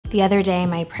The other day in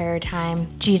my prayer time,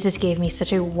 Jesus gave me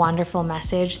such a wonderful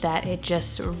message that it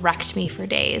just wrecked me for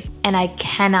days, and I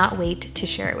cannot wait to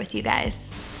share it with you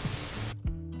guys.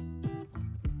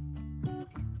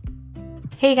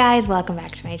 Hey guys, welcome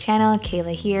back to my channel.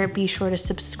 Kayla here. Be sure to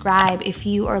subscribe if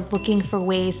you are looking for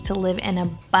ways to live an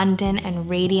abundant and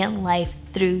radiant life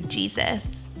through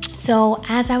Jesus. So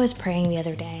as I was praying the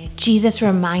other day, Jesus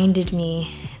reminded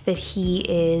me that he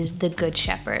is the good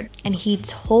shepherd. And he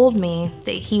told me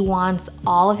that he wants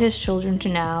all of his children to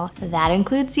know, that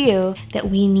includes you, that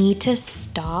we need to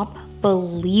stop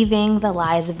believing the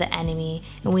lies of the enemy.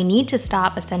 And we need to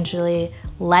stop essentially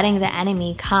letting the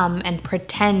enemy come and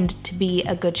pretend to be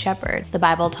a good shepherd. The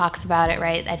Bible talks about it,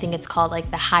 right? I think it's called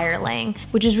like the hireling,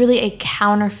 which is really a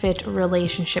counterfeit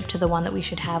relationship to the one that we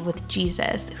should have with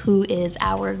Jesus, who is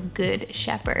our good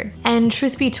shepherd. And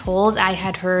truth be told, I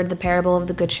had heard the parable of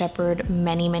the good shepherd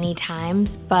many, many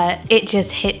times, but it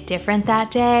just hit different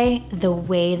that day, the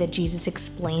way that Jesus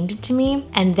explained it to me.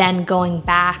 And then going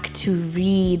back to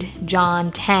read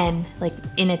John 10, like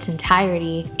in its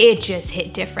entirety, it just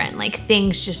hit different. Like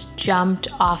things just jumped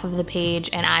off of the page,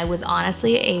 and I was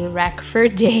honestly a wreck for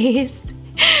days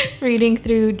reading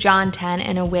through John 10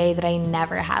 in a way that I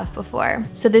never have before.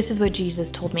 So this is what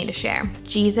Jesus told me to share.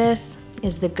 Jesus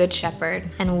is the good shepherd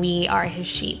and we are his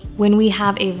sheep. When we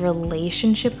have a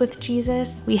relationship with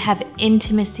Jesus, we have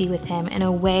intimacy with him in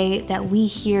a way that we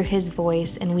hear his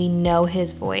voice and we know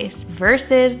his voice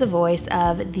versus the voice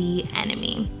of the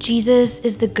enemy. Jesus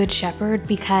is the good shepherd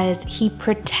because he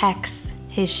protects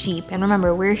his sheep. And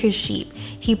remember, we're his sheep.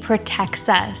 He protects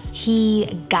us.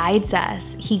 He guides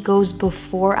us. He goes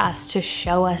before us to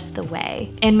show us the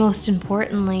way. And most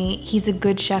importantly, he's a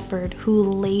good shepherd who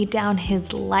laid down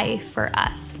his life for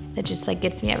us. That just like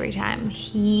gets me every time.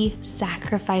 He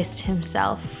sacrificed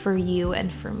himself for you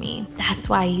and for me. That's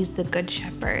why he's the good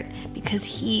shepherd, because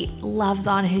he loves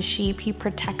on his sheep. He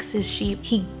protects his sheep.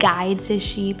 He guides his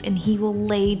sheep, and he will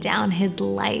lay down his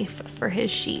life for his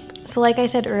sheep. So like I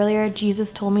said earlier,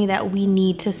 Jesus told me that we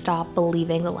need to stop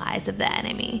believing the lies of the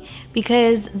enemy,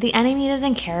 because the enemy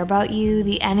doesn't care about you.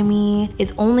 The enemy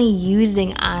is only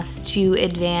using us to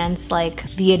advance like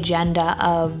the agenda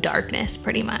of darkness,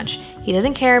 pretty much. He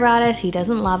doesn't care about us. He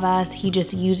doesn't love us. He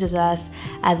just uses us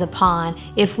as a pawn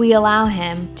if we allow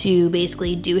him to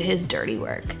basically do his dirty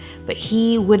work. But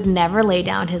he would never lay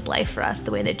down his life for us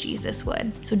the way that Jesus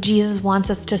would. So Jesus wants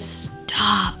us to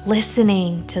stop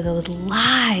listening to those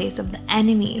lies of the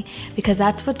enemy, because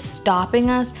that's what's stopping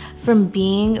us from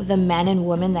being the men and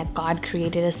women that God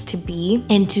created us to be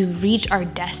and to reach our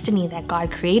destiny that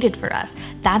God created for us.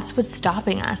 That's what's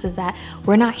stopping us, is that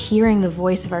we're not hearing the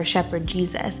voice of our shepherd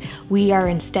Jesus. We are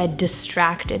instead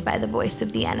distracted by the voice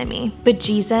of the enemy. But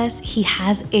Jesus, he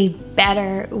has a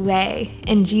better way,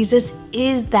 and Jesus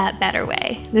is that better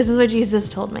way. This is what Jesus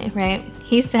told me, right?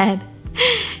 He said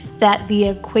that the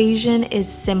equation is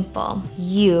simple.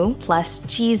 You plus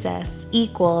Jesus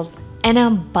equals an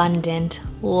abundant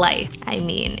life. I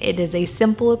mean, it is a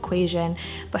simple equation,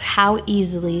 but how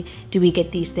easily do we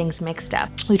get these things mixed up?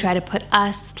 We try to put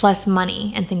us plus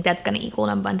money and think that's gonna equal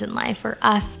an abundant life, or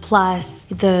us plus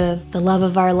the love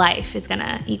of our life is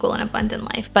gonna equal an abundant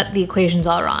life. But the equation's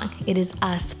all wrong. It is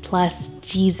us plus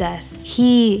Jesus.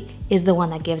 He is the one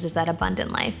that gives us that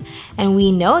abundant life. And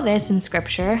we know this in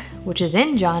scripture, which is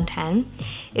in John 10.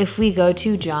 If we go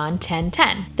to John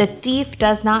 10:10, the thief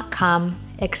does not come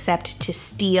except to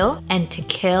steal and to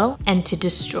kill and to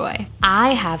destroy.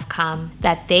 I have come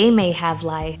that they may have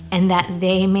life and that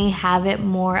they may have it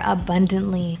more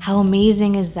abundantly. How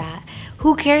amazing is that?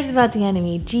 Who cares about the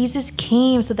enemy? Jesus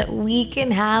came so that we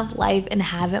can have life and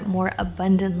have it more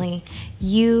abundantly.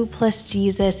 You plus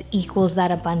Jesus equals that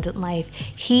abundant life.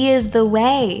 He is the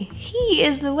way. He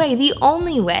is the way, the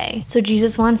only way. So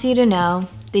Jesus wants you to know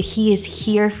that he is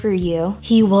here for you.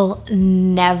 He will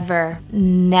never,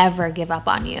 never give up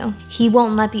on you. He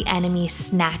won't let the enemy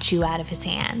snatch you out of his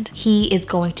hand. He is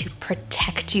going to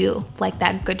protect you like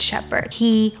that good shepherd.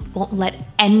 He won't let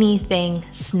anything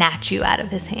snatch you out of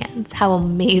his hands. How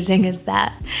amazing is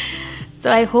that? So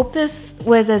I hope this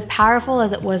was as powerful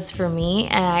as it was for me,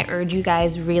 and I urge you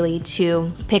guys really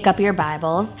to pick up your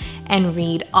Bibles and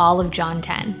read all of John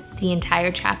 10, the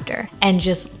entire chapter, and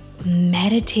just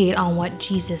meditate on what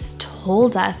Jesus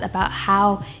told us about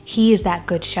how he is that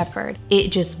good shepherd. It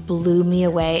just blew me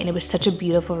away, and it was such a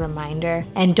beautiful reminder.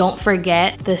 And don't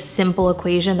forget, the simple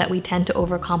equation that we tend to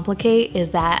overcomplicate is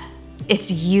that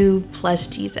it's you plus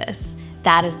Jesus.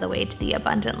 that is the way to the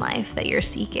abundant life that you're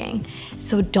seeking.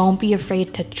 So don't be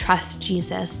afraid to trust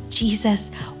Jesus. Jesus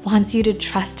wants you to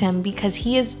trust him because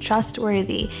he is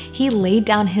trustworthy. He laid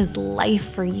down his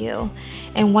life for you.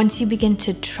 And once you begin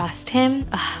to trust him,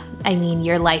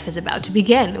 your life is about to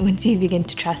begin once you begin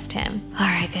to trust him. All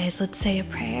right, guys, let's say a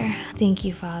prayer. Thank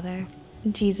you, Father.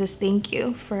 Jesus, thank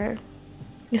you for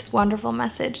this wonderful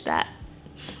message that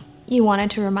you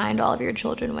wanted to remind all of your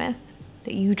children with,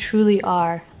 that you truly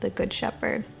are the Good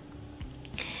Shepherd.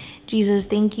 Jesus,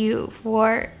 thank you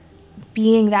for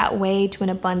being that way to an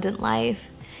abundant life.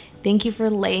 Thank you for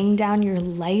laying down your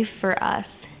life for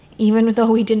us. Even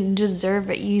though we didn't deserve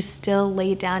it, you still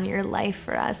laid down your life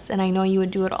for us. And I know you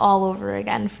would do it all over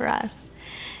again for us.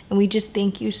 And we just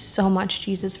thank you so much,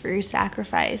 Jesus, for your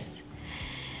sacrifice.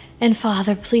 And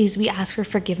Father, please, we ask for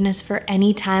forgiveness for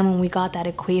any time when we got that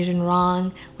equation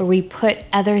wrong, where we put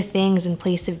other things in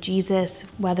place of Jesus,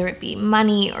 whether it be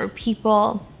money or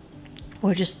people,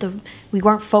 or just we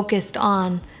weren't focused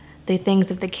on the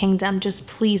things of the kingdom. Just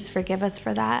please forgive us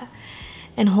for that.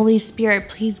 And Holy Spirit,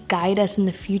 please guide us in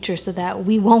the future so that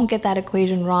we won't get that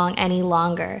equation wrong any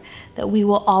longer, that we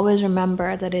will always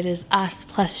remember that it is us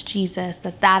plus Jesus,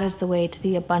 that is the way to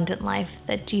the abundant life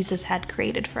that Jesus had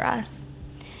created for us.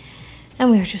 And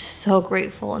we are just so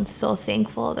grateful and so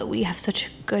thankful that we have such a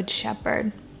good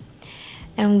shepherd.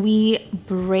 And we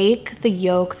break the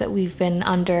yoke that we've been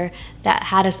under that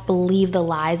had us believe the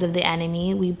lies of the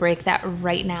enemy. We break that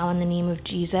right now in the name of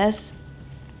Jesus.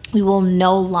 We will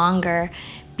no longer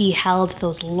be held to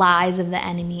those lies of the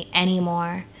enemy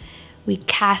anymore. We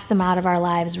cast them out of our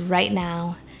lives right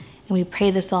now. And we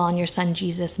pray this all in your son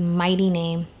Jesus' mighty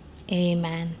name.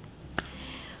 Amen.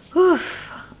 Whew.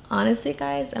 Honestly,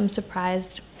 guys, I'm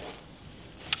surprised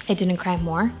I didn't cry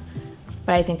more,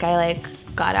 but I think I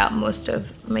got out most of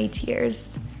my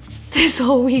tears this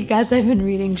whole week as I've been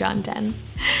reading John 10.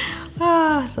 So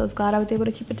I was glad I was able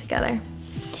to keep it together.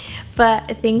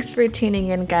 But thanks for tuning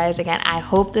in, guys. Again, I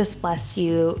hope this blessed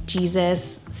you.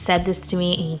 Jesus said this to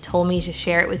me and he told me to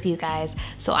share it with you guys.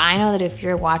 So I know that if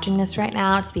you're watching this right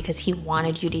now, it's because he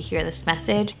wanted you to hear this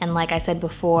message. And like I said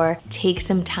before, take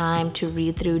some time to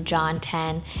read through John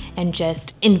 10 and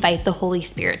just invite the Holy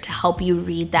Spirit to help you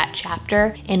read that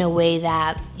chapter in a way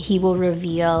that he will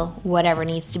reveal whatever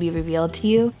needs to be revealed to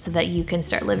you so that you can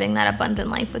start living that abundant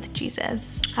life with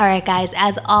Jesus. All right, guys,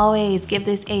 as always, give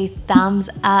this a thumbs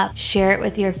up, share it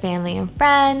with your family and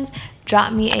friends,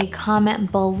 drop me a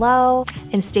comment below,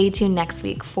 and stay tuned next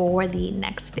week for the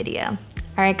next video.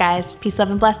 All right, guys, peace,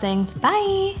 love, and blessings.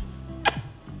 Bye.